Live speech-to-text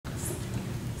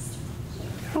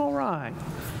All right.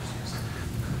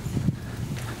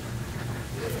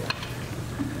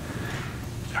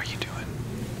 Are you doing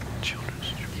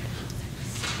children's?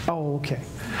 Oh, okay.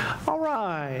 All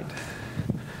right.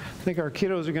 I think our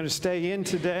kiddos are going to stay in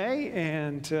today,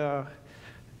 and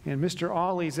Mr.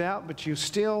 Ollie's out, but you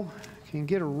still can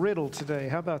get a riddle today.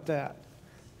 How about that?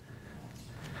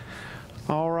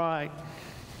 All right.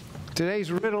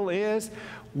 Today's riddle is,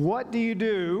 what do you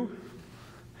do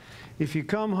if you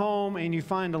come home and you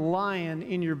find a lion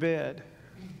in your bed?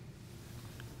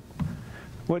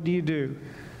 What do you do?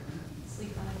 Sleep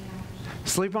on a couch.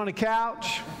 Sleep on a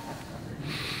couch?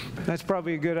 That's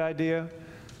probably a good idea.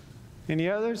 Any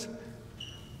others?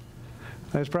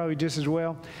 That's probably just as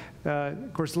well.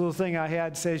 Of course, the little thing I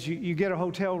had says you get a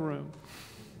hotel room.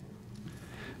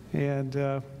 And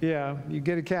yeah, you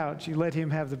get a couch, you let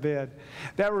him have the bed.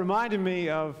 That reminded me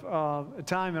of a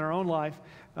time in our own life.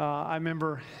 I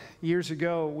remember years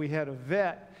ago we had a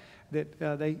vet that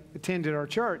they attended our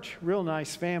church, real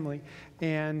nice family.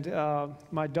 And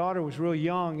my daughter was real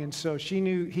young, and so he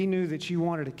knew that she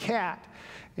wanted a cat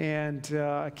and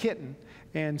a kitten.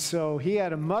 And so he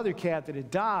had a mother cat that had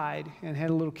died and had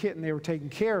a little kitten they were taking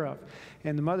care of.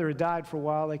 And the mother had died for a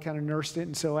while. They kind of nursed it.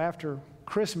 And so after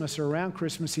Christmas or around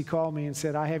Christmas, he called me and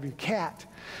said, I have your cat.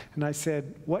 And I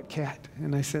said, what cat?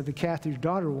 And I said, the cat that your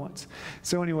daughter wants.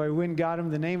 So anyway, we went and got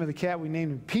him the name of the cat. We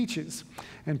named him Peaches.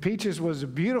 And Peaches was a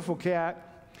beautiful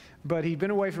cat, but he'd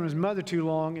been away from his mother too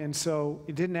long, and so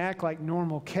it didn't act like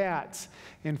normal cats.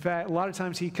 In fact, a lot of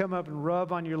times he'd come up and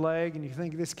rub on your leg, and you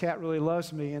think, this cat really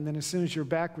loves me, and then as soon as you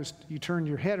turned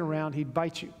your head around, he'd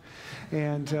bite you.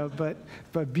 And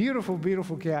but beautiful,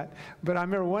 beautiful cat. But I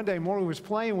remember one day Morgan was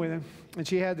playing with him, and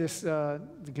she had this, the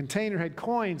container had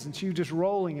coins, and she was just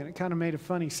rolling, and it kind of made a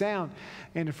funny sound.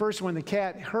 And at first when the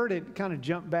cat heard it, kind of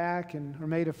jumped back or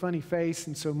made a funny face,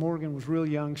 and so Morgan was real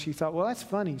young. She thought, well, that's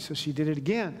funny, so she did it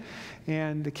again.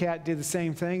 And the cat did the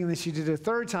same thing, and then she did it a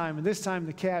third time, and this time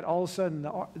the cat, all of a sudden,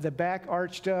 the back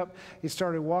arched up, it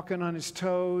started walking on his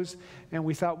toes, and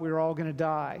we thought we were all going to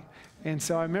die. And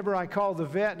so I remember I called the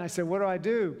vet and I said, what do I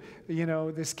do? You know,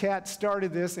 this cat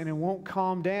started this and it won't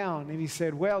calm down. And he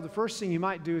said, well, the first thing you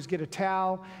might do is get a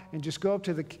towel and just go up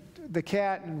to the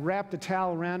cat and wrap the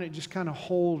towel around it and just kind of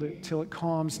hold it till it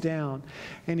calms down.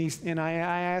 And I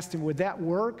asked him, would that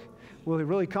work? Will it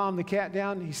really calm the cat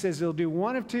down? He says it'll do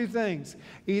one of two things.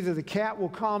 Either the cat will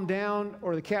calm down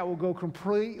or the cat will go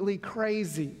completely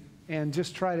crazy and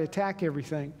just try to attack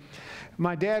everything.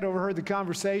 My dad overheard the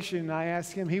conversation. I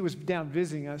asked him, he was down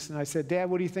visiting us, and I said, Dad,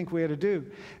 what do you think we ought to do?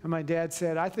 And my dad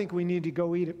said, I think we need to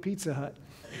go eat at Pizza Hut.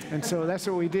 And so that's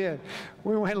what we did.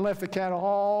 We went and left the cat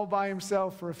all by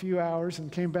himself for a few hours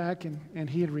and came back, and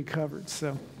he had recovered.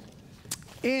 So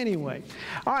anyway,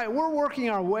 all right, we're working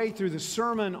our way through the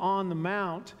Sermon on the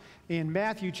Mount in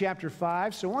Matthew chapter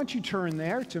 5. So why don't you turn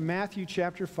there to Matthew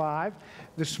chapter 5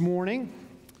 this morning.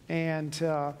 And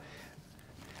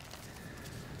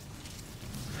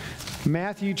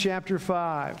Matthew chapter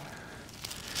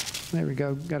 5. There we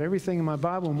go. Got everything in my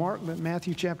Bible marked, but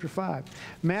Matthew chapter 5.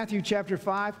 Matthew chapter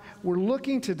 5. We're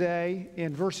looking today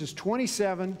in verses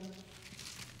 27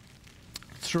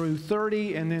 through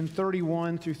 30 and then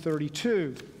 31 through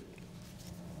 32.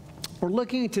 We're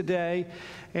looking today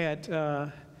at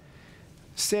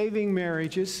saving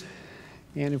marriages.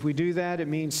 And if we do that, it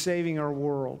means saving our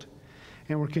world.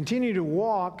 And we're continuing to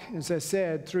walk, as I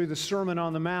said, through the Sermon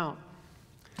on the Mount.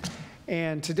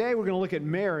 And today we're going to look at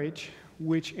marriage,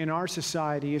 which in our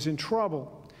society is in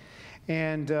trouble,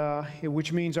 and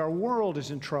which means our world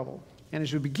is in trouble. And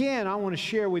as we begin, I want to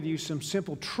share with you some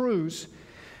simple truths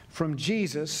from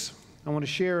Jesus. I want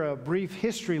to share a brief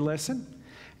history lesson,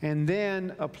 and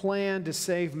then a plan to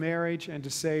save marriage and to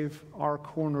save our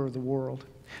corner of the world.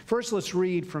 First, let's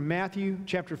read from Matthew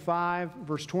chapter 5,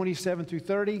 verse 27 through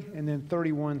 30, and then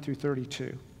 31 through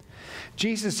 32.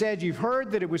 Jesus said, you've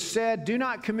heard that it was said, do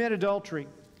not commit adultery.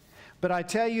 But I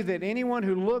tell you that anyone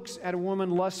who looks at a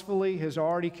woman lustfully has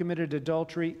already committed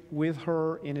adultery with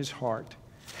her in his heart.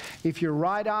 If your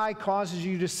right eye causes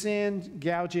you to sin,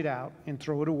 gouge it out and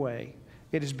throw it away.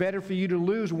 It is better for you to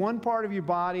lose one part of your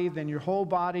body than your whole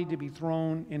body to be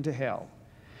thrown into hell.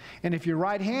 And if your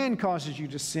right hand causes you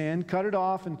to sin, cut it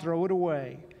off and throw it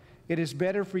away. It is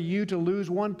better for you to lose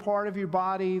one part of your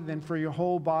body than for your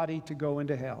whole body to go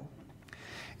into hell.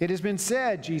 It has been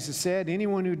said, Jesus said,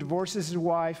 anyone who divorces his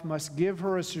wife must give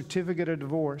her a certificate of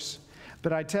divorce.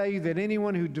 But I tell you that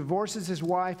anyone who divorces his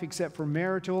wife except for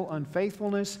marital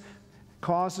unfaithfulness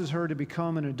causes her to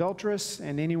become an adulteress,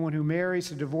 and anyone who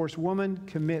marries a divorced woman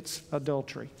commits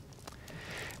adultery.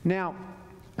 Now,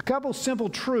 a couple simple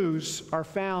truths are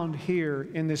found here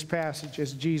in this passage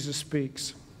as Jesus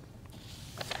speaks.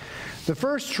 The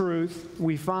first truth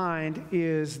we find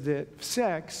is that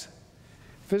sex,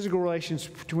 physical relations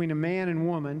between a man and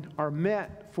woman, are meant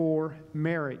for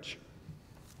marriage.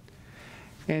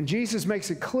 And Jesus makes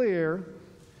it clear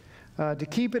to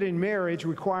keep it in marriage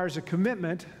requires a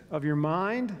commitment of your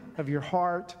mind, of your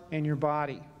heart, and your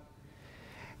body.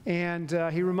 And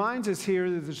he reminds us here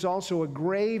that there's also a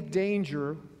grave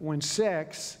danger when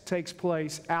sex takes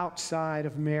place outside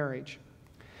of marriage.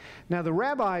 Now, the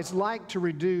rabbis like to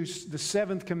reduce the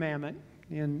seventh commandment,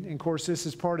 and of course this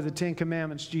is part of the Ten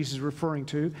Commandments Jesus is referring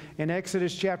to. In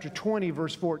Exodus chapter 20,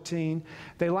 verse 14,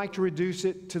 they like to reduce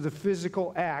it to the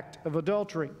physical act of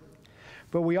adultery.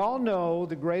 But we all know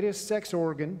the greatest sex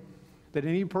organ that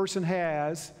any person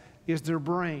has is their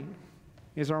brain,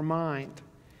 is our mind.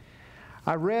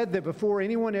 I read that before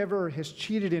anyone ever has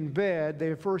cheated in bed, they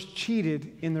have first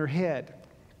cheated in their head.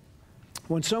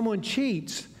 When someone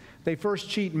cheats, they first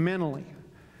cheat mentally.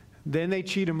 Then they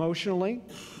cheat emotionally,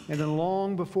 and then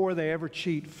long before they ever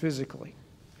cheat physically.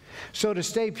 So to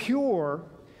stay pure,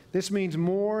 this means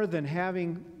more than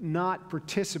having not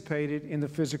participated in the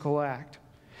physical act.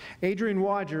 Adrian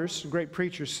Rogers, a great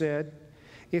preacher, said,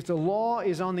 "If the law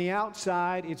is on the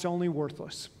outside, it's only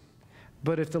worthless.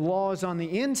 But if the law is on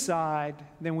the inside,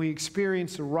 then we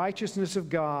experience the righteousness of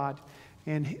God,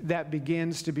 and that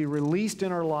begins to be released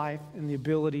in our life and the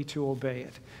ability to obey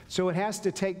it." So it has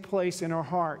to take place in our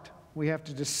heart. We have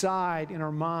to decide in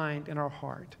our mind and our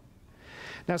heart.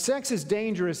 Now, sex is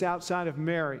dangerous outside of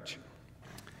marriage.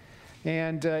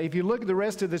 And if you look at the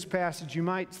rest of this passage, you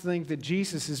might think that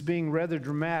Jesus is being rather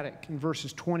dramatic in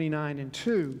verses 29 and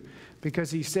 2, because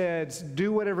he says,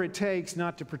 do whatever it takes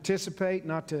not to participate,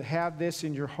 not to have this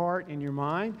in your heart, in your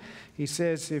mind. He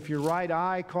says, if your right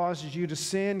eye causes you to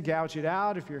sin, gouge it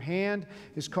out. If your hand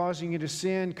is causing you to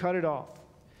sin, cut it off.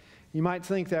 You might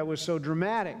think that was so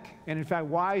dramatic. And in fact,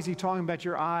 why is he talking about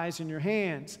your eyes and your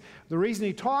hands? The reason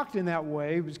he talked in that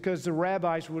way was because the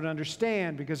rabbis would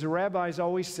understand, because the rabbis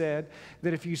always said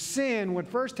that if you sin, what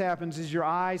first happens is your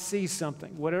eye sees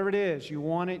something, whatever it is. You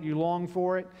want it, you long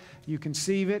for it, you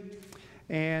conceive it,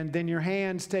 and then your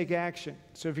hands take action.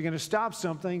 So if you're going to stop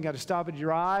something, you've got to stop at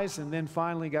your eyes, and then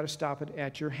finally you've got to stop it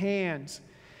at your hands.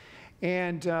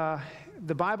 And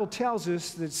the Bible tells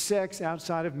us that sex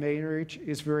outside of marriage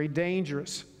is very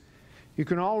dangerous. You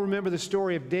can all remember the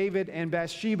story of David and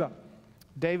Bathsheba.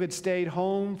 David stayed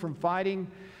home from fighting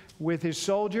with his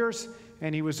soldiers,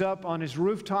 and he was up on his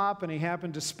rooftop, and he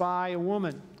happened to spy a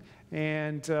woman.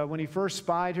 And when he first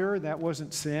spied her, that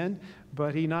wasn't sin,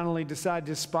 but he not only decided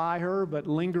to spy her, but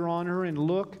linger on her and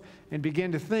look and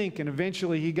begin to think. And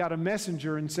eventually he got a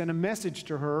messenger and sent a message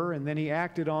to her, and then he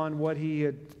acted on what he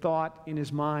had thought in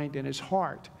his mind and his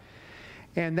heart.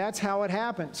 And that's how it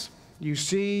happens. You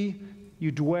see,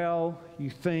 you dwell, you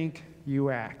think, you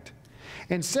act.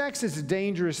 And sex is a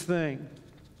dangerous thing.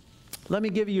 Let me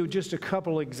give you just a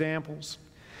couple examples.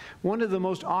 One of the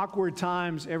most awkward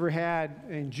times ever had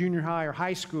in junior high or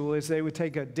high school is they would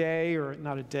take a day, or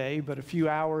not a day, but a few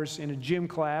hours in a gym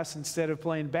class. Instead of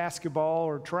playing basketball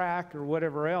or track or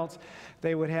whatever else,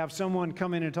 they would have someone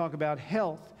come in and talk about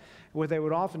health. What they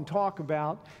would often talk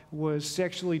about was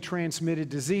sexually transmitted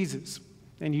diseases.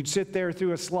 And you'd sit there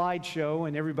through a slideshow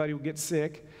and everybody would get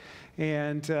sick.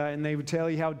 And they would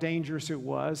tell you how dangerous it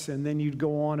was, and then you'd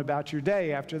go on about your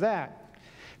day after that.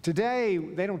 Today,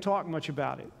 they don't talk much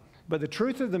about it. But the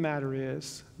truth of the matter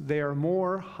is, they are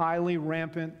more highly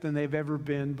rampant than they've ever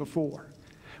been before.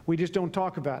 We just don't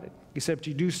talk about it, except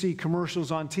you do see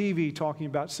commercials on TV talking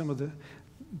about some of the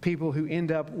people who end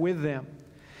up with them.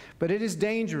 But it is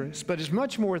dangerous, but it's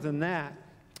much more than that.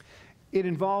 It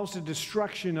involves the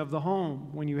destruction of the home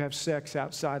when you have sex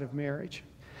outside of marriage.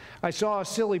 I saw a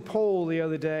silly poll the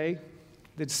other day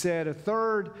that said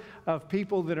 1/3 of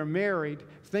people that are married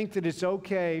think that it's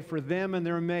okay for them and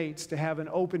their mates to have an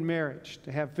open marriage,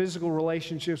 to have physical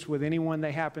relationships with anyone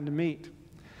they happen to meet.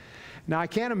 Now, I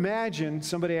can't imagine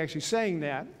somebody actually saying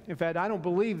that. In fact, I don't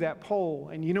believe that poll.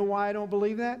 And you know why I don't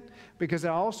believe that? Because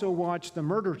I also watch the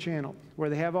Murder Channel, where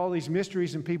they have all these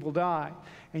mysteries and people die.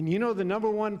 And you know the number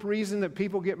one reason that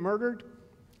people get murdered?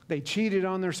 They cheated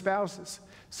on their spouses.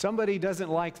 Somebody doesn't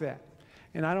like that.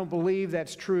 And I don't believe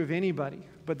that's true of anybody.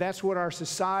 But that's what our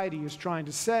society is trying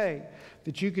to say,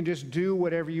 that you can just do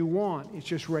whatever you want. It's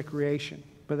just recreation.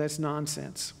 But that's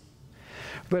nonsense.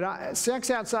 But sex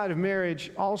outside of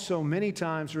marriage also many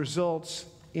times results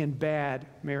in bad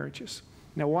marriages.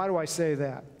 Now, why do I say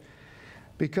that?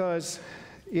 Because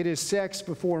it is sex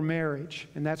before marriage,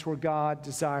 and that's where God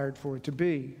desired for it to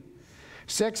be.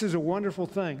 Sex is a wonderful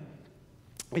thing.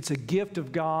 It's a gift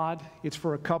of God. It's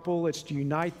for a couple. It's to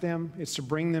unite them. It's to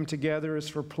bring them together. It's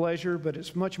for pleasure, but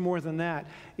it's much more than that.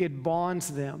 It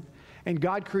bonds them. And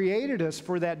God created us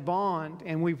for that bond,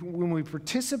 and when we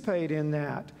participate in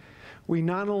that, we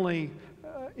not only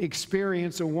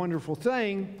experience a wonderful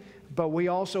thing, but we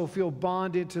also feel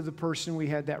bonded to the person we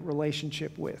had that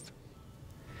relationship with.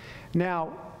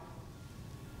 Now,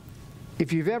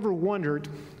 if you've ever wondered,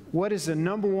 what is the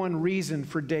number one reason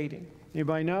for dating?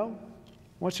 Anybody know?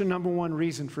 What's the number one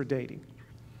reason for dating?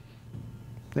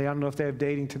 I don't know if they have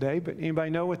dating today, but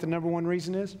anybody know what the number one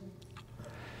reason is?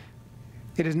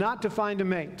 It is not to find a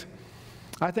mate.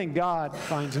 I think God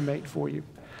finds a mate for you.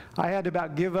 I had to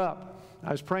about give up.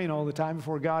 I was praying all the time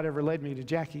before God ever led me to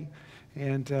Jackie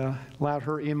and allowed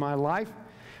her in my life.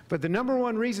 But the number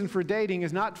one reason for dating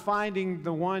is not finding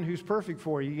the one who's perfect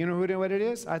for you. You know what it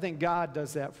is? I think God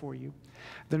does that for you.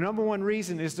 The number one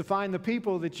reason is to find the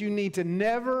people that you need to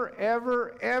never,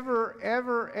 ever, ever,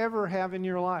 ever, ever have in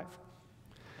your life.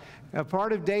 A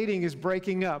part of dating is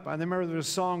breaking up. I remember there was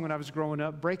a song when I was growing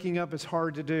up, breaking up is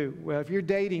hard to do. Well, if you're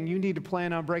dating, you need to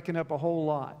plan on breaking up a whole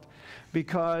lot,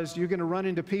 because you're going to run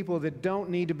into people that don't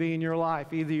need to be in your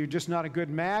life. Either you're just not a good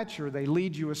match, or they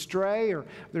lead you astray, or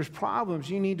there's problems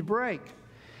you need to break.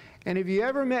 And have you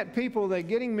ever met people that are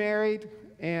getting married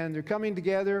and they're coming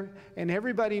together, and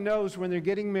everybody knows when they're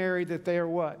getting married that they are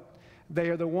what? They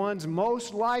are the ones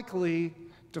most likely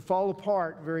to fall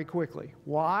apart very quickly.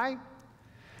 Why?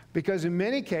 Because in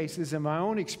many cases, in my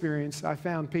own experience, I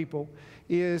found people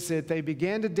is that they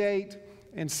began to date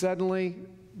and suddenly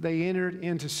they entered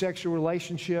into sexual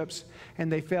relationships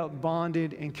and they felt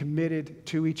bonded and committed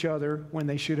to each other when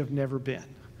they should have never been.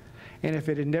 And if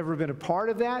it had never been a part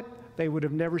of that, they would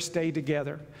have never stayed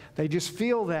together. They just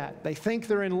feel that. They think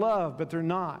they're in love, but they're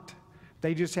not.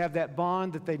 They just have that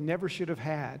bond that they never should have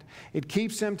had. It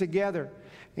keeps them together.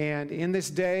 And in this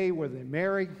day where they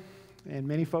marry, and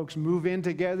many folks move in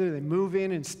together, they move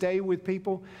in and stay with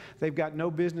people they've got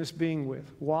no business being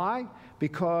with. Why?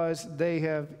 Because they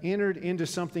have entered into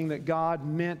something that God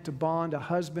meant to bond a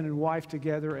husband and wife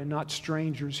together, and not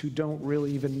strangers who don't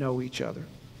really even know each other.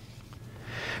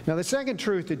 Now, the second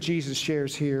truth that Jesus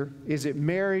shares here is that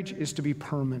marriage is to be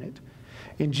permanent.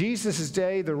 In Jesus'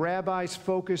 day, the rabbis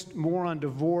focused more on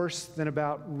divorce than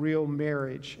about real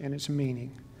marriage and its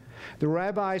meaning. The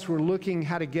rabbis were looking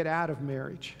how to get out of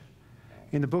marriage.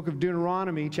 In the book of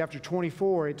Deuteronomy, chapter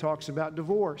 24, it talks about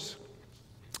divorce.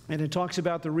 And it talks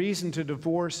about the reason to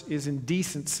divorce is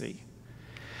indecency.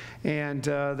 And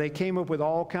they came up with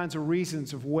all kinds of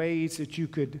reasons of ways that you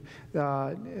could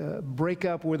break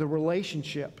up with a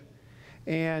relationship.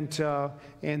 And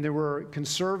there were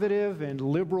conservative and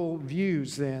liberal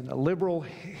views then. A liberal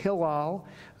Hillel,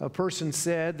 a person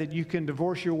said that you can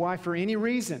divorce your wife for any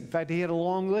reason. In fact, he had a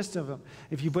long list of them.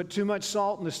 If you put too much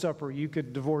salt in the supper, you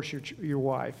could divorce your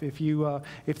wife.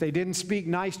 If they didn't speak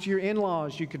nice to your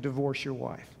in-laws, you could divorce your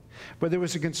wife. But there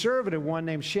was a conservative one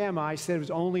named Shammai said it was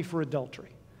only for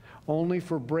adultery, only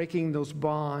for breaking those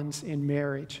bonds in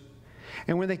marriage.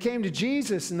 And when they came to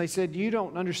Jesus and they said, you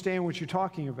don't understand what you're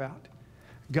talking about.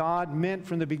 God meant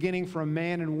from the beginning for a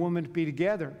man and woman to be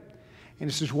together. And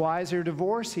it says, why is there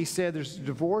divorce? He said there's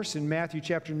divorce in Matthew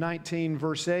chapter 19,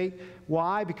 verse 8.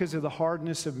 Why? Because of the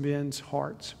hardness of men's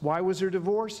hearts. Why was there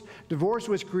divorce? Divorce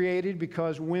was created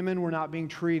because women were not being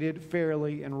treated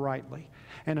fairly and rightly.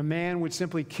 And a man would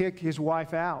simply kick his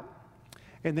wife out.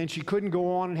 And then she couldn't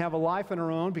go on and have a life on her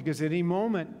own, because at any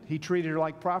moment he treated her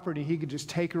like property. He could just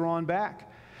take her on back.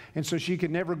 And so she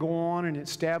could never go on and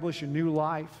establish a new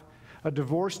life. A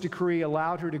divorce decree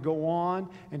allowed her to go on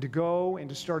and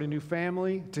to start a new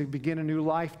family, to begin a new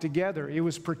life together. It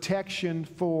was protection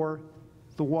for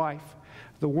the wife,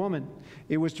 the woman.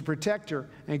 It was to protect her.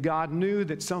 And God knew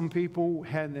that some people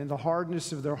had, in the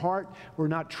hardness of their heart, were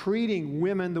not treating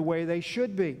women the way they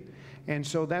should be. And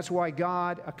so that's why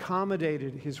God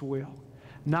accommodated His will.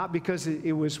 Not because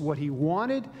it was what He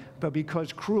wanted, but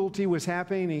because cruelty was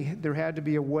happening, there had to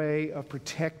be a way of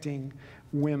protecting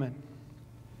women.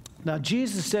 Now,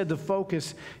 Jesus said the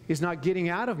focus is not getting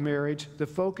out of marriage. The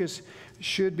focus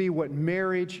should be what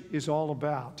marriage is all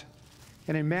about.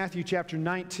 And in Matthew chapter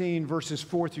 19, verses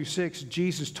 4 through 6,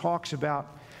 Jesus talks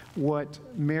about what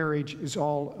marriage is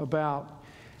all about.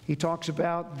 He talks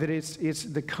about that it's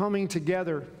the coming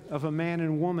together of a man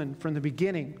and woman from the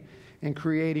beginning and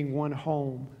creating one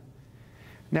home.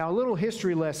 Now, a little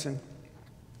history lesson,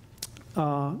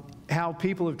 how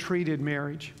people have treated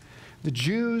marriage. The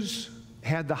Jews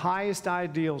had the highest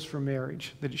ideals for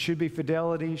marriage, that it should be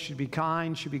fidelity, should be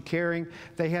kind, should be caring.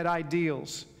 They had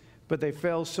ideals, but they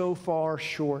fell so far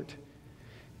short.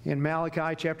 In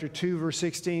Malachi chapter 2, verse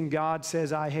 16, God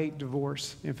says, I hate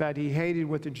divorce. In fact, he hated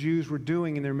what the Jews were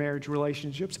doing in their marriage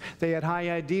relationships. They had high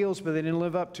ideals, but they didn't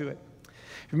live up to it.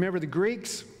 Remember the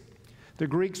Greeks? The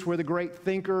Greeks were the great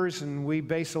thinkers, and we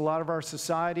base a lot of our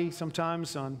society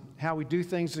sometimes on how we do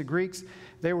things. The Greeks,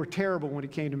 they were terrible when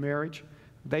it came to marriage.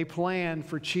 They planned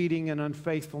for cheating and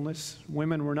unfaithfulness.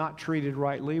 Women were not treated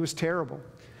rightly. It was terrible.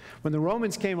 When the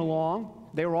Romans came along,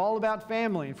 they were all about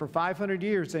family, and for 500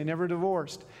 years they never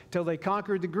divorced till they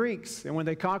conquered the Greeks. And when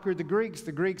they conquered the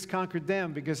Greeks conquered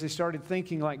them because they started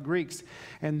thinking like Greeks.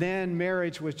 And then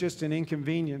marriage was just an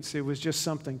inconvenience. It was just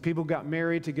something. People got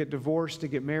married to get divorced, to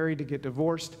get married to get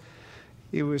divorced.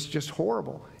 It was just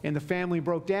horrible. And the family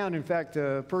broke down. In fact,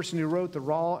 the person who wrote The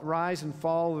Rise and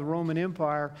Fall of the Roman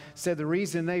Empire said the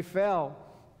reason they fell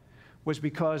was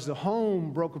because the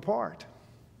home broke apart.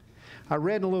 I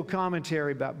read a little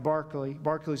commentary about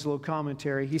Barclay's little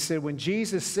commentary. He said when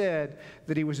Jesus said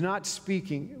that he was not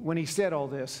speaking, when he said all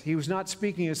this, he was not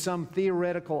speaking as some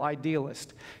theoretical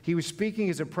idealist. He was speaking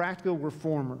as a practical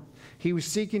reformer. He was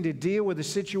seeking to deal with a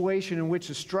situation in which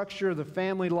the structure of the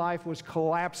family life was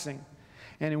collapsing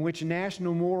and in which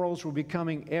national morals were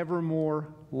becoming ever more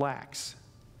lax.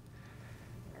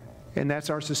 And that's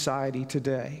our society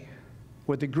today.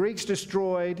 What the Greeks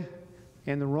destroyed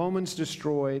and the Romans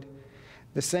destroyed,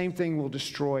 the same thing will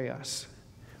destroy us.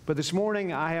 But this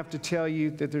morning, I have to tell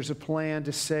you that there's a plan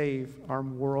to save our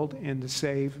world and to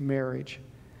save marriage.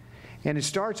 And it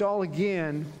starts all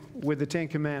again with the Ten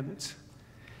Commandments.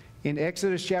 In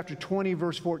Exodus chapter 20,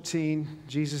 verse 14,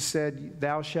 Jesus said,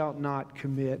 "Thou shalt not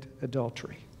commit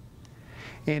adultery."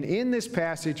 And in this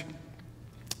passage,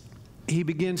 he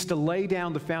begins to lay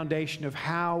down the foundation of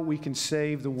how we can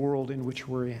save the world in which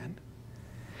we're in.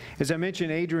 As I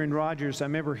mentioned, Adrian Rogers, I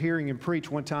remember hearing him preach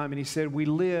one time, and he said, we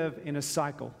live in a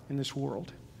cycle in this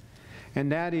world.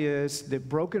 And that is that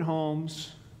broken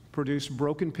homes produce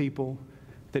broken people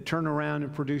that turn around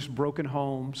and produce broken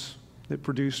homes that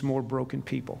produce more broken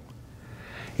people.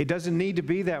 It doesn't need to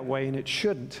be that way, and it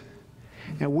shouldn't.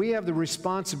 And we have the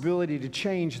responsibility to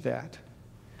change that.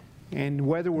 And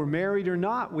whether we're married or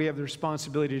not, we have the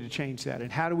responsibility to change that.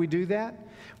 And how do we do that?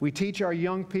 We teach our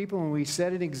young people and we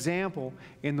set an example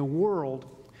in the world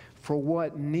for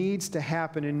what needs to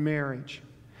happen in marriage.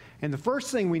 And the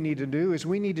first thing we need to do is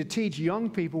we need to teach young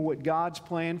people what God's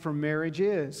plan for marriage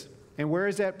is. And where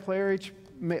is that marriage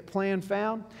plan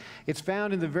found? It's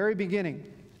found in the very beginning,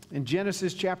 in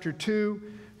Genesis chapter 2,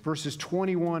 verses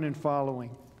 21 and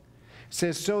following. It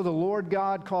says, "So the Lord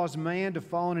God caused man to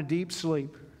fall in a deep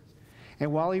sleep.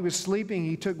 And while he was sleeping,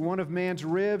 he took one of man's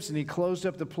ribs and he closed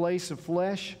up the place of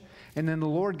flesh. And then the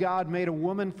Lord God made a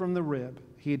woman from the rib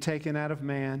he had taken out of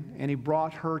man, and he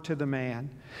brought her to the man.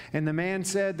 And the man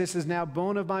said, 'This is now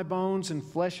bone of my bones and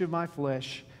flesh of my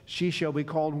flesh. She shall be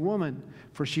called woman,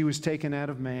 for she was taken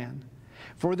out of man.'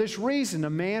 For this reason, a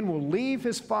man will leave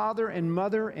his father and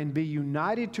mother and be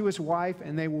united to his wife,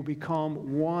 and they will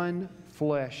become one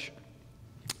flesh."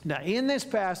 Now, in this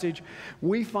passage,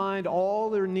 we find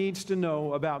all there needs to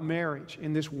know about marriage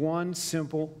in this one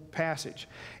simple passage.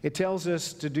 It tells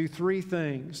us to do three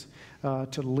things: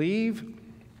 to leave,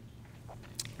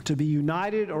 to be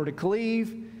united or to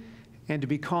cleave, and to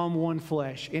become one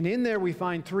flesh. And in there we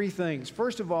find three things.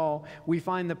 First of all, we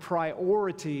find the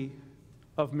priority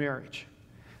of marriage.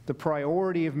 The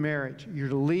priority of marriage. You're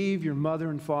to leave your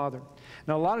mother and father.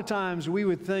 Now, a lot of times we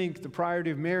would think the priority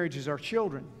of marriage is our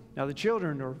children. Now, the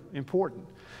children are important,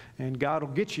 and God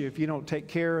will get you if you don't take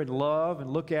care and love and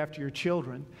look after your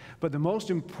children. But the most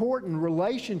important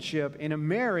relationship in a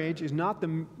marriage is not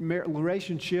the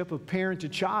relationship of parent to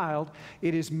child,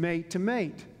 it is mate to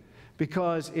mate.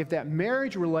 Because if that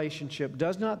marriage relationship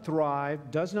does not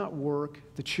thrive, does not work,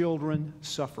 the children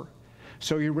suffer.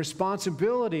 So your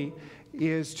responsibility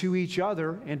is to each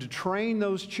other and to train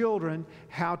those children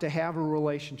how to have a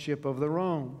relationship of their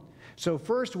own. So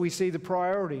first we see the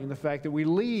priority in the fact that we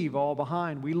leave all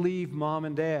behind. We leave mom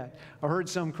and dad. I heard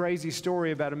some crazy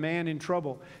story about a man in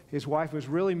trouble. His wife was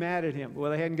really mad at him. Well,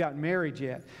 they hadn't gotten married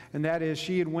yet. And that is,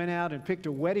 she had went out and picked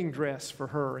a wedding dress for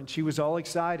her, and she was all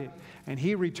excited. And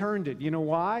he returned it. You know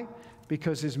why?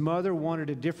 Because his mother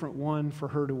wanted a different one for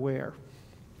her to wear.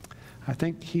 I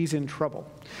think he's in trouble.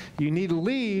 You need to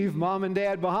leave mom and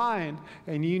dad behind,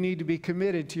 and you need to be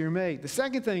committed to your mate. The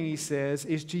second thing he says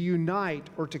is to unite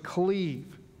or to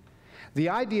cleave. The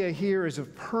idea here is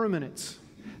of permanence.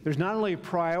 There's not only a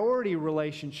priority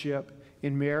relationship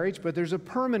in marriage, but there's a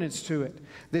permanence to it.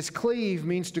 This cleave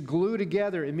means to glue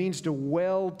together. It means to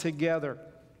weld together.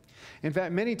 In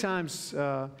fact, many times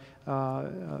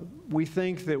we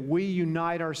think that we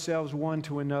unite ourselves one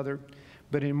to another.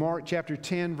 But in Mark chapter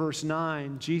 10, verse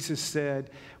 9, Jesus said,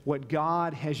 what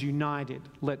God has united,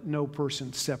 let no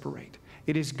person separate.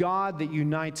 It is God that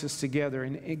unites us together,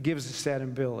 and it gives us that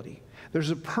ability. There's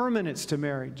a permanence to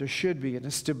marriage. There should be, and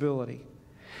a stability.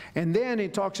 And then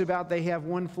it talks about they have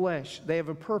one flesh. They have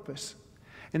a purpose.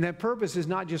 And that purpose is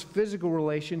not just physical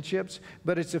relationships,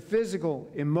 but it's a physical,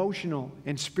 emotional,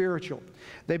 and spiritual.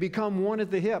 They become one at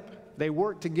the hip. They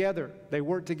work together. They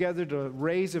work together to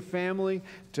raise a family,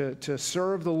 to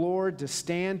serve the Lord, to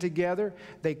stand together.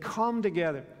 They come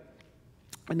together.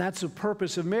 And that's the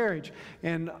purpose of marriage.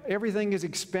 And everything is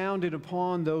expounded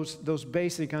upon those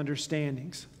basic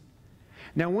understandings.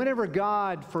 Now, whenever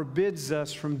God forbids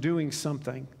us from doing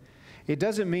something, it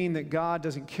doesn't mean that God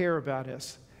doesn't care about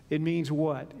us. It means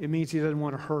what? It means He doesn't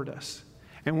want to hurt us.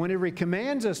 And whenever He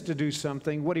commands us to do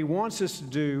something, what He wants us to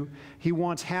do, He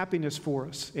wants happiness for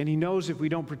us. And He knows if we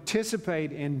don't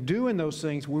participate in doing those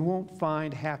things, we won't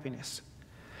find happiness.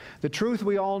 The truth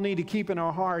we all need to keep in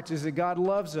our hearts is that God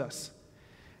loves us.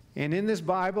 And in this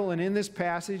Bible and in this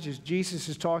passage, as Jesus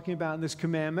is talking about in this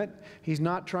commandment, He's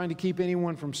not trying to keep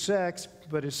anyone from sex,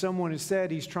 but as someone has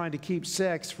said, He's trying to keep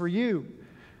sex for you,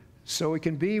 so it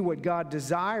can be what God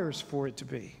desires for it to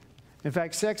be. In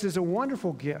fact, sex is a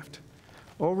wonderful gift.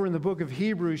 Over in the book of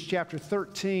Hebrews, chapter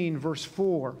 13, verse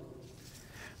 4,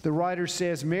 the writer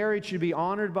says, marriage should be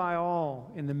honored by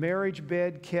all, and the marriage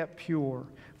bed kept pure,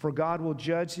 for God will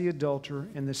judge the adulterer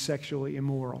and the sexually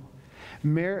immoral.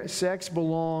 Sex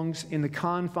belongs in the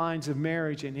confines of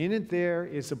marriage, and in it there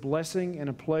is a blessing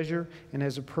and a pleasure and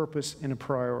has a purpose and a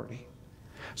priority.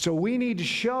 So we need to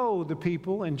show the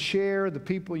people and share the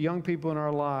people, young people in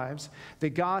our lives,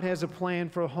 that God has a plan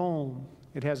for a home.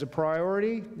 It has a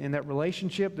priority in that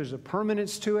relationship. There's a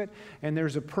permanence to it, and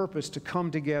there's a purpose to come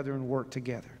together and work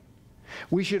together.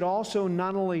 We should also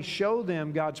not only show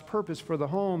them God's purpose for the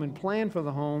home and plan for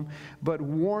the home, but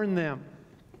warn them.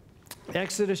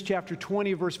 Exodus chapter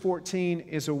 20, verse 14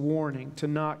 is a warning to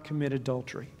not commit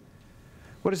adultery.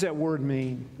 What does that word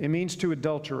mean? It means to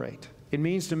adulterate. It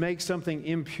means to make something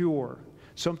impure,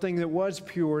 something that was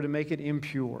pure to make it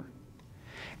impure.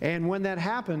 And when that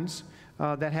happens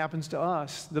to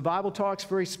us. The Bible talks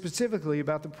very specifically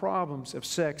about the problems of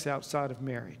sex outside of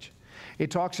marriage.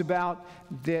 It talks about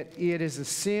that it is a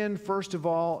sin, first of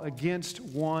all, against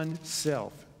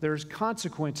oneself. There's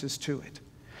consequences to it.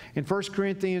 In 1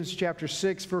 Corinthians chapter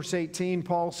 6, verse 18,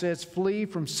 Paul says, flee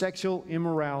from sexual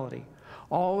immorality.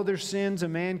 All other sins a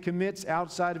man commits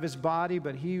outside of his body,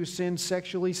 but he who sins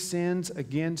sexually sins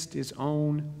against his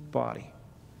own body.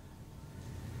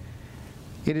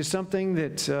 It is something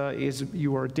that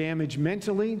you are damaged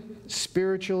mentally,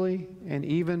 spiritually, and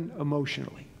even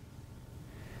emotionally.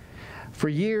 For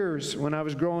years, when I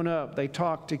was growing up, they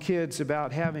talked to kids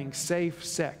about having safe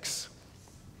sex.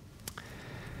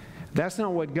 That's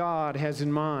not what God has in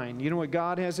mind. You know what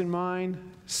God has in mind?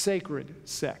 Sacred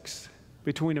sex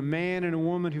between a man and a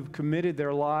woman who've committed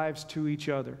their lives to each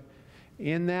other.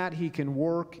 In that, He can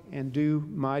work and do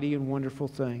mighty and wonderful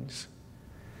things.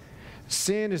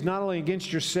 Sin is not only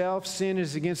against yourself, sin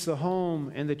is against the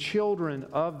home and the children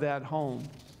of that home.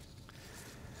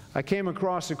 I came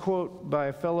across a quote by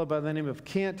a fellow by the name of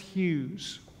Kent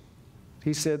Hughes.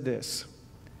 He said this,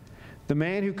 the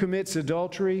man who commits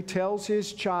adultery tells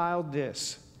his child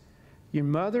this, your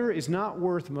mother is not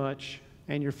worth much,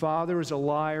 and your father is a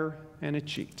liar and a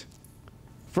cheat.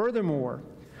 Furthermore,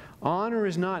 honor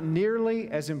is not nearly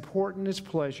as important as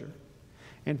pleasure.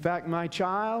 In fact, my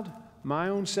child, my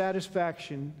own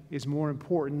satisfaction is more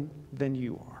important than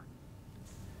you are.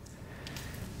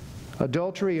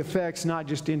 Adultery affects not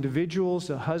just individuals,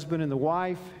 the husband and the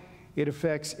wife. It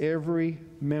affects every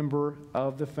member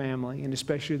of the family, and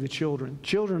especially the children.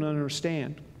 Children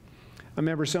understand. I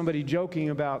remember somebody joking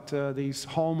about these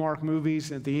Hallmark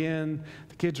movies. At the end,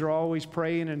 the kids are always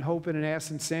praying and hoping and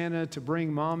asking Santa to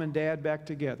bring mom and dad back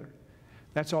together.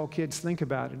 That's all kids think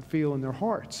about and feel in their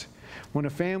hearts. When a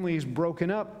family is broken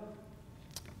up,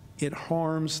 it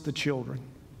harms the children.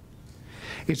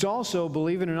 It's also,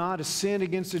 believe it or not, a sin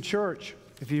against the church.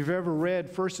 If you've ever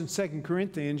read 1 and 2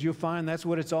 Corinthians, you'll find that's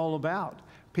what it's all about.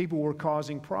 People were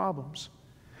causing problems.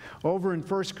 Over in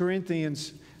 1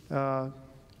 Corinthians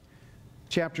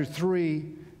chapter 3,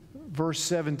 verse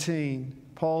 17,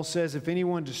 Paul says, if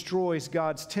anyone destroys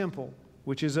God's temple,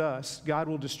 which is us, God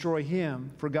will destroy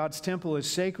him, for God's temple is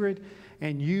sacred,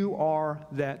 and you are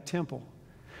that temple.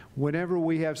 Whenever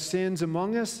we have sins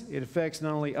among us, it affects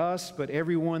not only us, but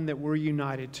everyone that we're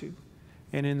united to.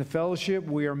 And in the fellowship,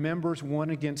 we are members one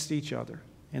against each other.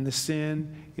 And the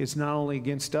sin is not only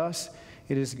against us,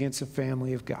 it is against the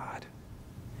family of God.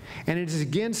 And it is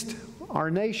against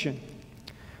our nation.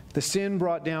 The sin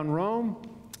brought down Rome,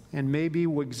 and maybe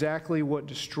exactly what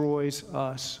destroys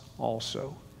us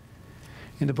also.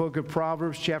 In the book of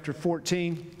Proverbs, chapter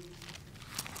 14,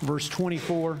 verse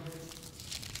 24,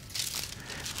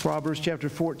 Proverbs chapter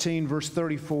 14, verse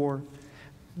 34,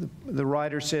 the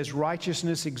writer says,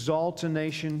 "Righteousness exalts a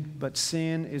nation, but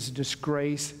sin is a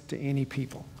disgrace to any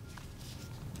people."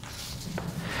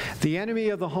 The enemy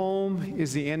of the home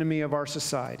is the enemy of our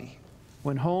society.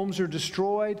 When homes are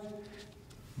destroyed,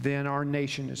 then our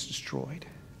nation is destroyed.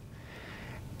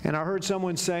 And I heard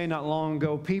someone say not long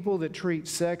ago, people that treat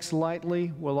sex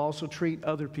lightly will also treat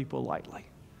other people lightly.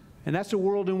 And that's the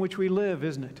world in which we live,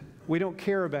 isn't it? We don't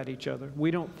care about each other.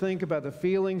 We don't think about the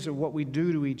feelings of what we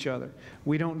do to each other.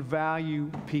 We don't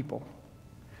value people.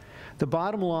 The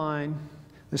bottom line,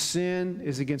 the sin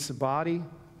is against the body,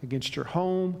 against your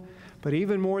home, but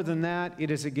even more than that,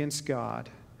 it is against God.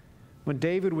 When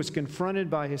David was confronted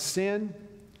by his sin,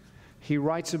 he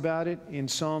writes about it in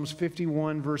Psalms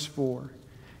 51, verse 4.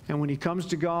 And when he comes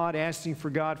to God asking for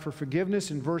God for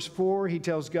forgiveness, in verse 4, he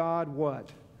tells God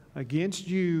what? Against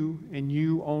you and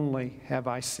you only have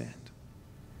I sinned.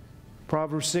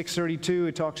 Proverbs 6:32,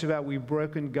 it talks about we've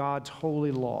broken God's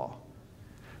holy law.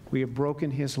 We have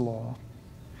broken His law.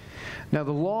 Now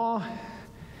the law,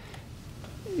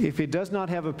 if it does not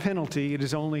have a penalty, it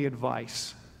is only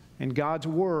advice. And God's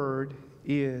Word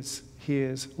is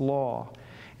His law.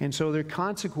 And so there are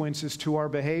consequences to our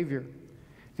behavior.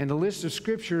 And the list of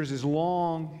scriptures is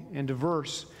long and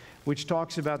diverse, which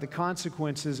talks about the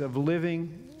consequences of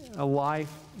living a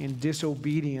life in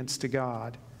disobedience to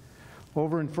God.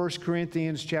 Over in 1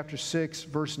 Corinthians chapter 6,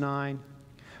 verse 9,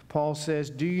 Paul says,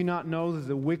 "Do you not know that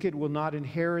the wicked will not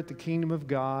inherit the kingdom of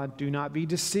God? Do not be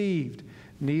deceived.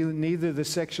 Neither the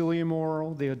sexually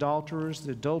immoral, the adulterers,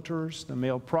 the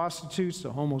male prostitutes,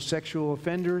 the homosexual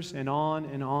offenders, and on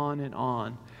and on and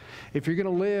on." If you're going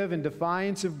to live in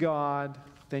defiance of God,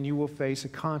 then you will face a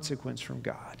consequence from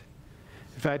God.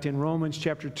 In fact, in Romans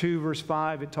chapter 2, verse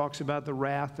 5, it talks about the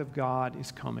wrath of God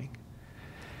is coming.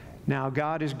 Now,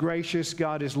 God is gracious,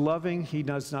 God is loving. He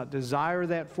does not desire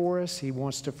that for us. He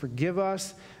wants to forgive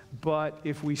us. But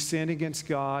if we sin against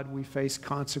God, we face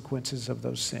consequences of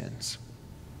those sins.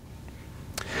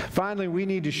 Finally, we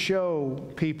need to show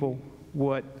people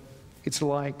what it's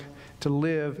like to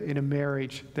live in a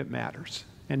marriage that matters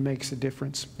and makes a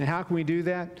difference. And how can we do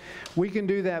that? We can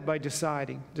do that by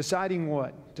deciding. Deciding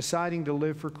what? Deciding to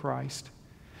live for Christ.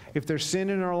 If there's sin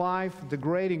in our life, the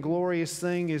great and glorious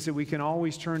thing is that we can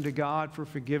always turn to God for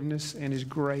forgiveness and His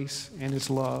grace and His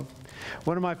love.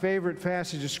 One of my favorite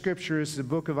passages of Scripture is the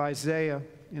book of Isaiah.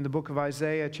 In the book of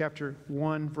Isaiah, chapter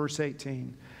 1, verse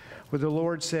 18, where the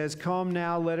Lord says, "Come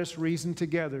now, let us reason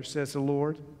together, says the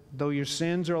Lord. Though your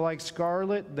sins are like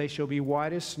scarlet, they shall be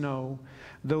white as snow.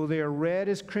 Though they are red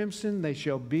as crimson, they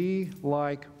shall be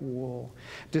like wool."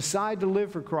 Decide to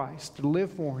live for Christ, to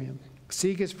live for Him.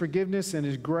 Seek His forgiveness and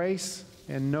His grace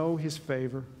and know His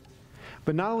favor.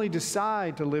 But not only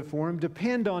decide to live for Him,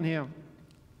 depend on Him.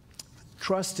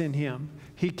 Trust in Him.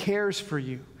 He cares for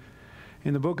you.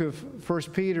 In the book of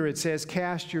 1 Peter, it says,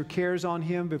 "Cast your cares on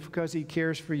Him because He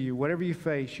cares for you." Whatever you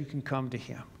face, you can come to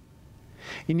Him.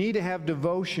 You need to have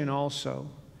devotion also.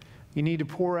 You need to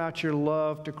pour out your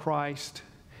love to Christ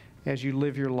as you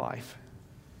live your life.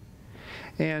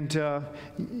 And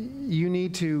you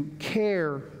need to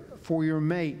care for your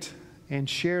mate and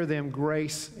share them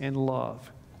grace and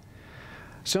love.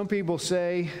 Some people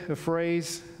say, a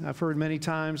phrase I've heard many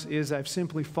times is, "I've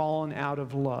simply fallen out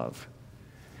of love."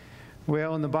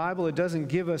 Well, in the Bible, it doesn't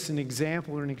give us an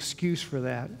example or an excuse for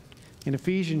that. In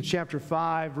Ephesians chapter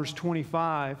 5, verse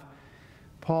 25,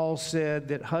 Paul said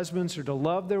that husbands are to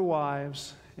love their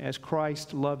wives as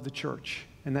Christ loved the church.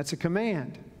 And that's a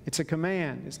command. It's a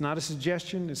command. It's not a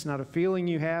suggestion. It's not a feeling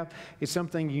you have. It's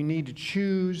something you need to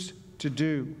choose to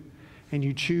do. And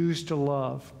you choose to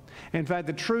love. In fact,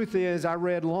 the truth is, I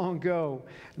read long ago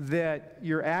that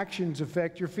your actions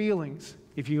affect your feelings.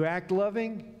 If you act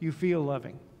loving, you feel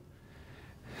loving.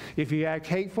 If you act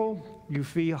hateful, you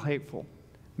feel hateful.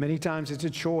 Many times it's a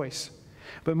choice.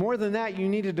 But more than that, you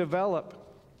need to develop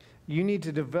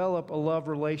a love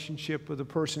relationship with the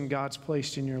person God's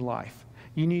placed in your life.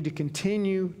 You need to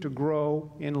continue to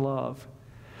grow in love.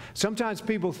 Sometimes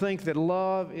people think that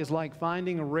love is like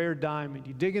finding a rare diamond.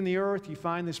 You dig in the earth, you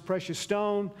find this precious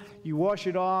stone, you wash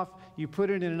it off, you put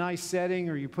it in a nice setting,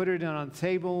 or you put it on a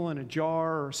table in a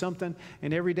jar or something,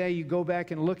 and every day you go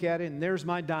back and look at it, and there's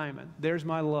my diamond, there's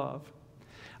my love.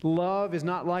 Love is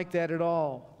not like that at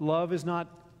all. Love is not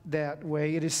that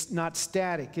way. It is not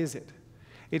static, is it?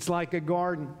 It's like a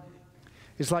garden.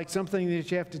 It's like something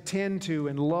that you have to tend to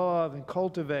and love and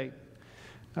cultivate.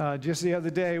 Just the other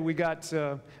day, we got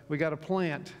a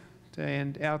plant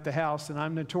and out the house, and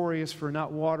I'm notorious for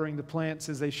not watering the plants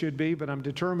as they should be, but I'm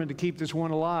determined to keep this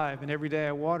one alive, and every day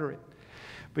I water it.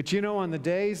 But you know, on the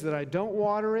days that I don't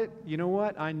water it, you know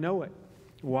what? I know it.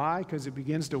 Why? Because it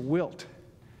begins to wilt.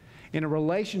 In a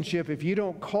relationship, if you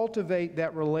don't cultivate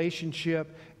that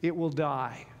relationship, it will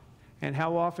die. And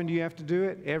how often do you have to do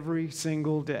it? Every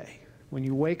single day. When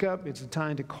you wake up, it's a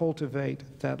time to cultivate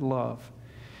that love.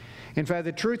 In fact,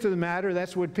 the truth of the matter,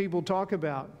 that's what people talk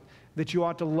about, that you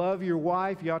ought to love your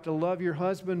wife, you ought to love your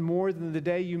husband more than the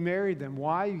day you married them.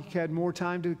 Why? You had more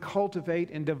time to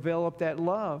cultivate and develop that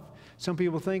love. Some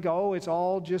people think, oh, it's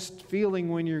all just feeling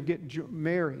when you get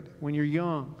married, when you're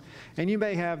young. And you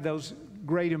may have those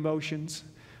great emotions,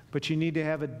 but you need to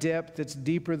have a depth that's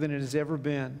deeper than it has ever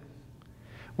been.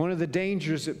 One of the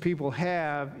dangers that people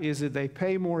have is that they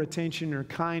pay more attention or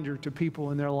kinder to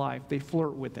people in their life. They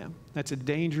flirt with them. That's a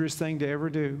dangerous thing to ever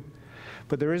do.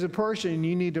 But there is a person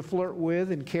you need to flirt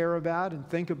with and care about and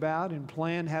think about and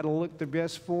plan how to look the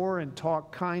best for and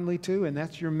talk kindly to, and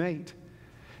that's your mate.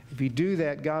 If you do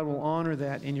that, God will honor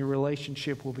that and your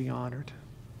relationship will be honored.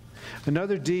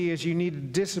 Another D is you need to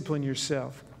discipline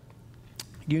yourself.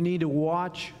 You need to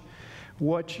watch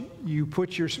where you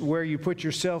put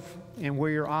yourself and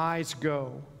where your eyes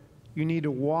go. You need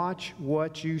to watch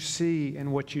what you see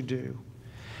and what you do.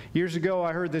 Years ago,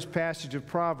 I heard this passage of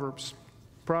Proverbs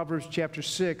chapter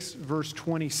 6, verse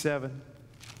 27.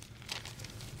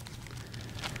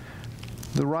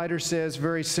 The writer says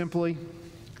very simply,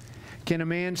 "Can a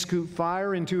man scoop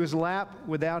fire into his lap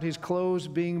without his clothes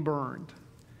being burned?"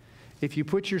 If you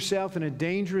put yourself in a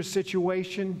dangerous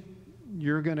situation,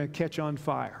 you're going to catch on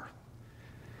fire.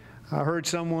 I heard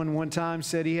someone one time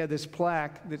said he had this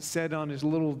plaque that said on his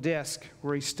little desk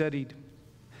where he studied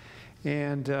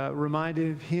and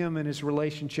reminded him in his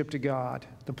relationship to God.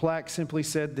 The plaque simply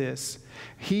said this: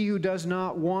 "He who does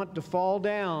not want to fall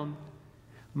down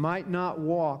might not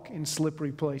walk in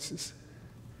slippery places."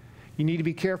 You need to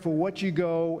be careful what you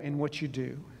go and what you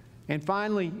do. And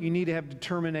finally, you need to have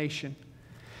determination.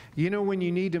 You know when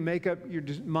you need to make up your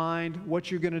mind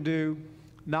what you're going to do,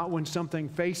 not when something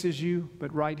faces you,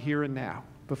 but right here and now,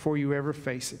 before you ever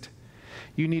face it.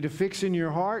 You need to fix in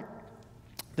your heart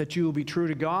that you will be true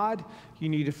to God. You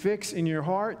need to fix in your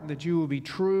heart that you will be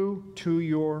true to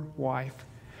your wife.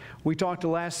 We talked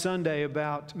last Sunday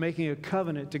about making a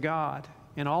covenant to God,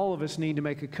 and all of us need to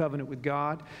make a covenant with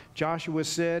God. Joshua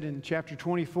said in chapter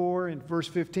 24 and verse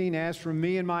 15, "As for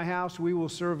me and my house, we will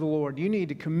serve the Lord." You need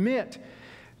to commit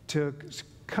to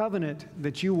covenant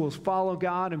that you will follow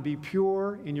God and be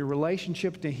pure in your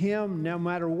relationship to Him no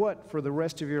matter what for the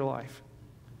rest of your life.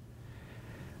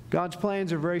 God's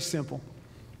plans are very simple.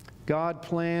 God's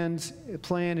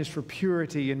plan is for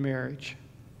purity in marriage.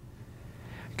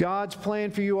 God's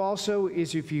plan for you also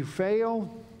is, if you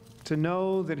fail, to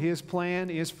know that His plan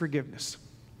is forgiveness.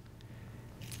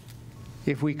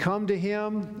 If we come to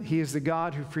Him, He is the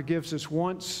God who forgives us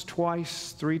once,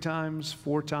 twice, 3 times,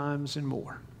 4 times, and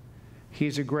more. He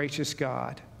is a gracious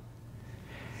God.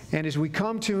 And as we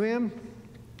come to Him,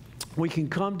 we can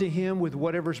come to Him with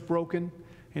whatever's broken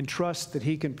and trust that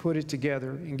He can put it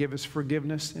together and give us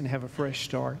forgiveness and have a fresh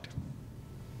start.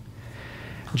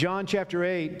 John chapter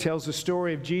 8 tells the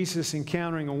story of Jesus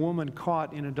encountering a woman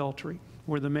caught in adultery.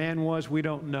 Where the man was, we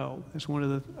don't know. That's one of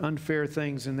the unfair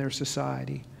things in their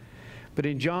society. But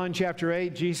in John chapter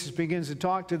 8, Jesus begins to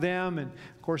talk to them, and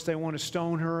of course they want to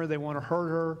stone her, they want to hurt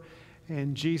her.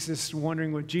 And Jesus,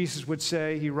 wondering what Jesus would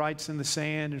say, He writes in the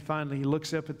sand, and finally He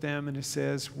looks up at them and He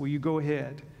says, "Well, you go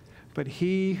ahead. But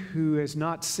he who has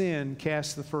not sinned,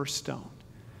 cast the first stone."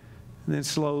 And then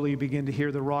slowly you begin to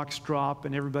hear the rocks drop,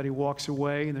 and everybody walks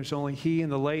away, and there's only he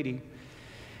and the lady.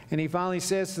 And He finally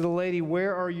says to the lady,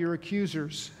 "Where are your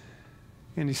accusers?"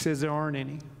 And He says, "There aren't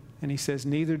any." And He says,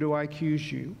 "Neither do I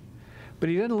accuse you." But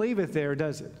He doesn't leave it there,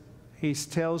 does it? He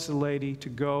tells the lady to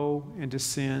go and to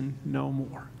sin no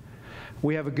more.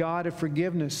 We have a God of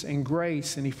forgiveness and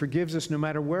grace, and He forgives us no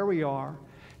matter where we are.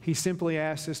 He simply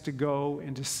asks us to go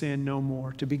and to sin no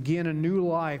more, to begin a new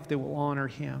life that will honor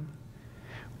Him.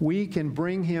 We can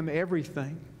bring Him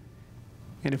everything,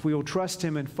 and if we will trust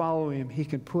Him and follow Him, He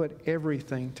can put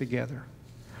everything together.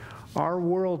 Our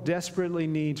world desperately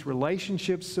needs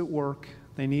relationships that work.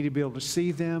 They need to be able to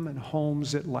see them, and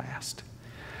homes that last.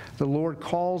 The Lord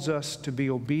calls us to be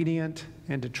obedient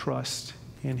and to trust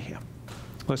in Him.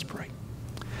 Let's pray.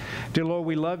 Dear Lord,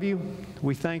 we love You.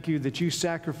 We thank You that You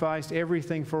sacrificed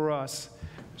everything for us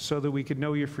so that we could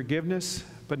know Your forgiveness,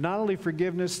 but not only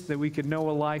forgiveness, that we could know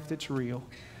a life that's real.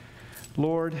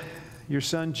 Lord, Your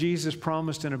Son Jesus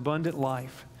promised an abundant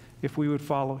life if we would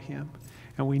follow Him.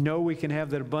 And we know we can have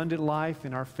that abundant life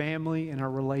in our family and our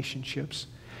relationships.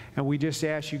 And we just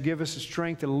ask you, give us the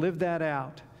strength to live that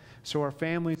out so our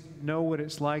families know what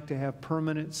it's like to have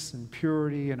permanence and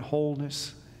purity and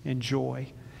wholeness and joy.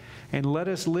 And let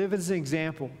us live as an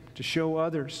example to show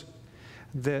others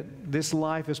that this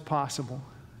life is possible.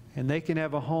 And they can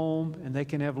have a home and they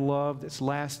can have love that's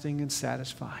lasting and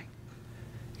satisfying.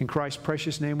 In Christ's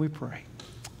precious name we pray.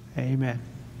 Amen.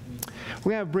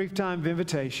 We have a brief time of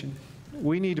invitation.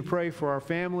 We need to pray for our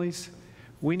families.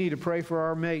 We need to pray for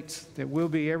our mates that we'll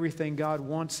be everything God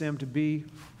wants them to be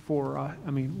for.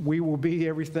 We will be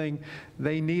everything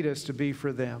they need us to be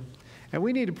for them. And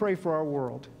we need to pray for our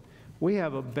world. We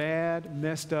have a bad,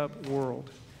 messed up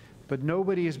world. But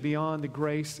nobody is beyond the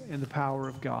grace and the power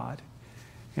of God.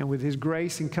 And with His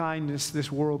grace and kindness,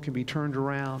 this world can be turned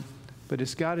around. But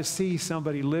it's got to see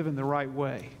somebody living the right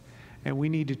way. And we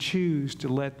need to choose to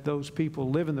let those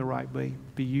people live in the right way,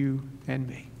 be you and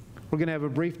me. We're going to have a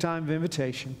brief time of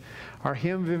invitation. Our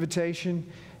hymn of invitation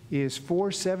is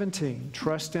 417,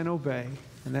 Trust and Obey.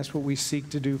 And that's what we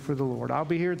seek to do for the Lord. I'll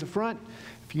be here at the front.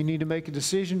 If you need to make a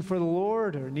decision for the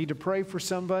Lord or need to pray for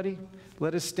somebody,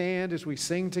 let us stand as we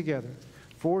sing together.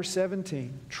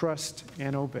 417, Trust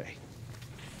and Obey.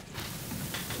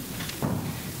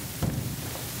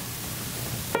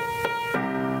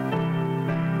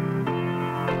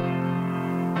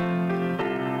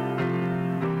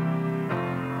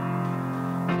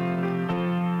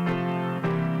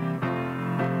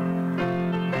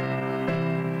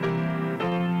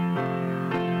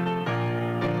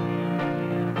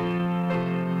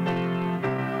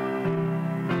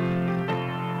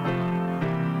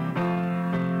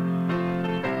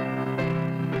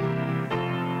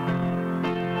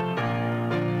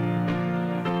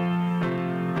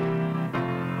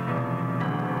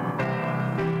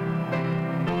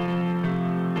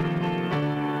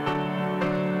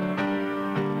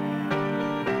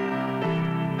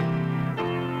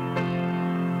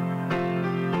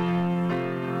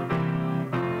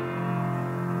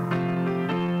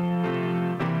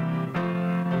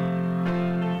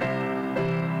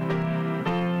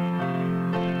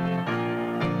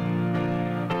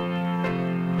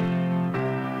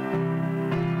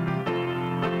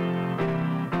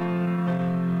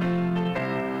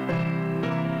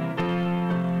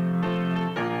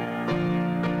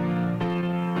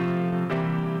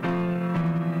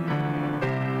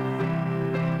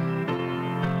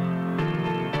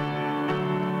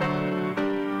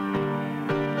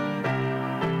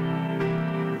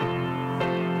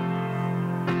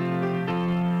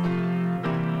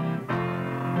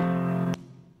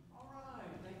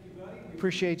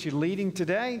 Appreciate you leading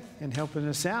today and helping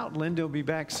us out. Linda will be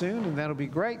back soon, and that'll be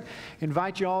great.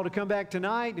 Invite you all to come back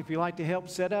tonight. If you'd like to help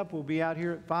set up, we'll be out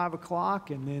here at 5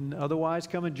 o'clock, and then otherwise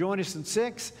come and join us at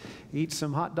 6. Eat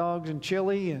some hot dogs and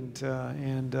chili, and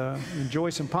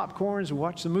enjoy some popcorns and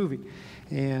watch the movie.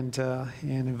 And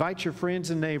invite your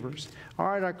friends and neighbors. All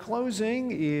right, our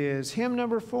closing is hymn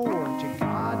number 4, To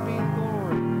God Be the Glory.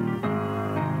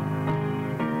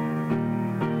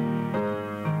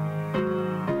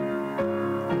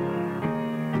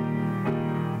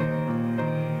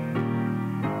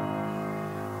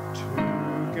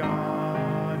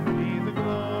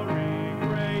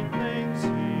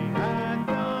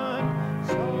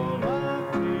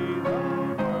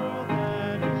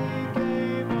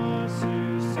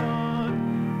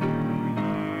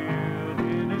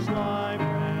 Life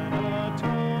and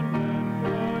atonement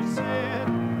for sin.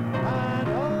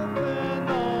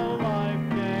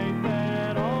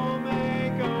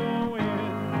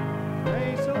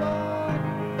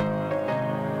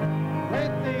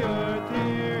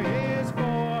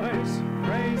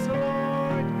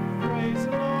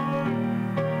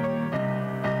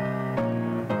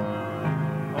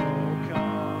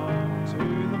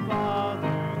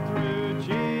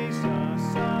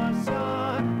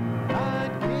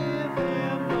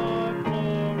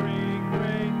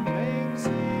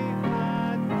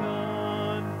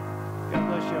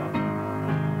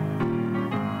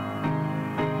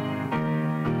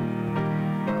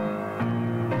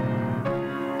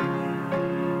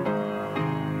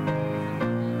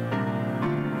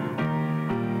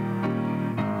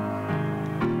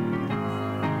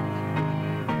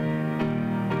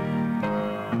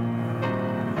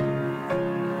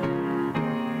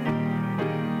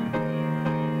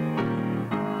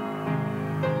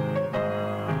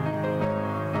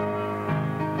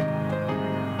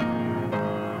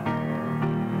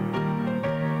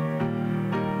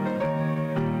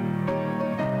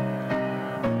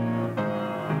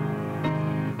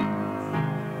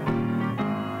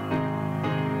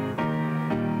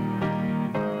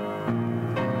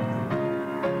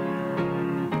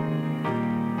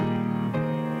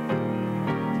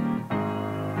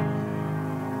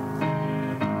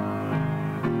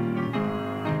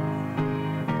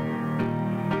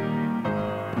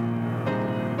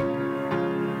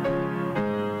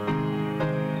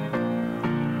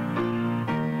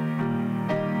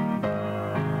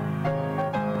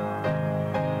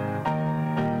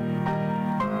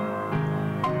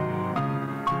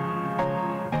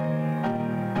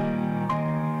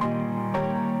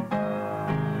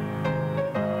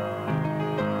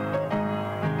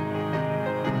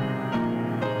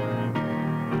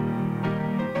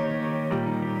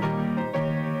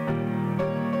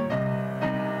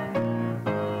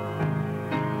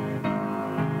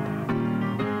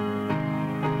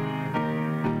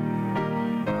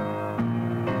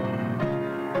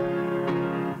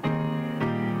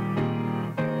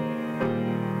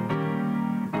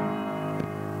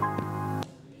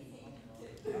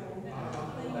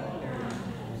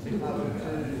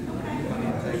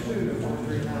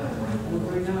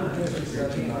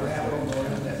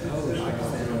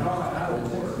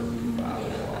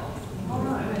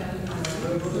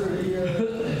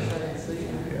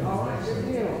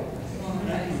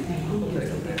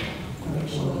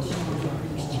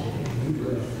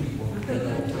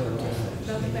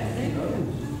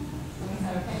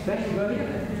 Thank you, buddy.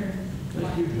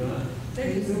 Thank you, John.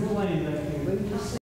 Thank you.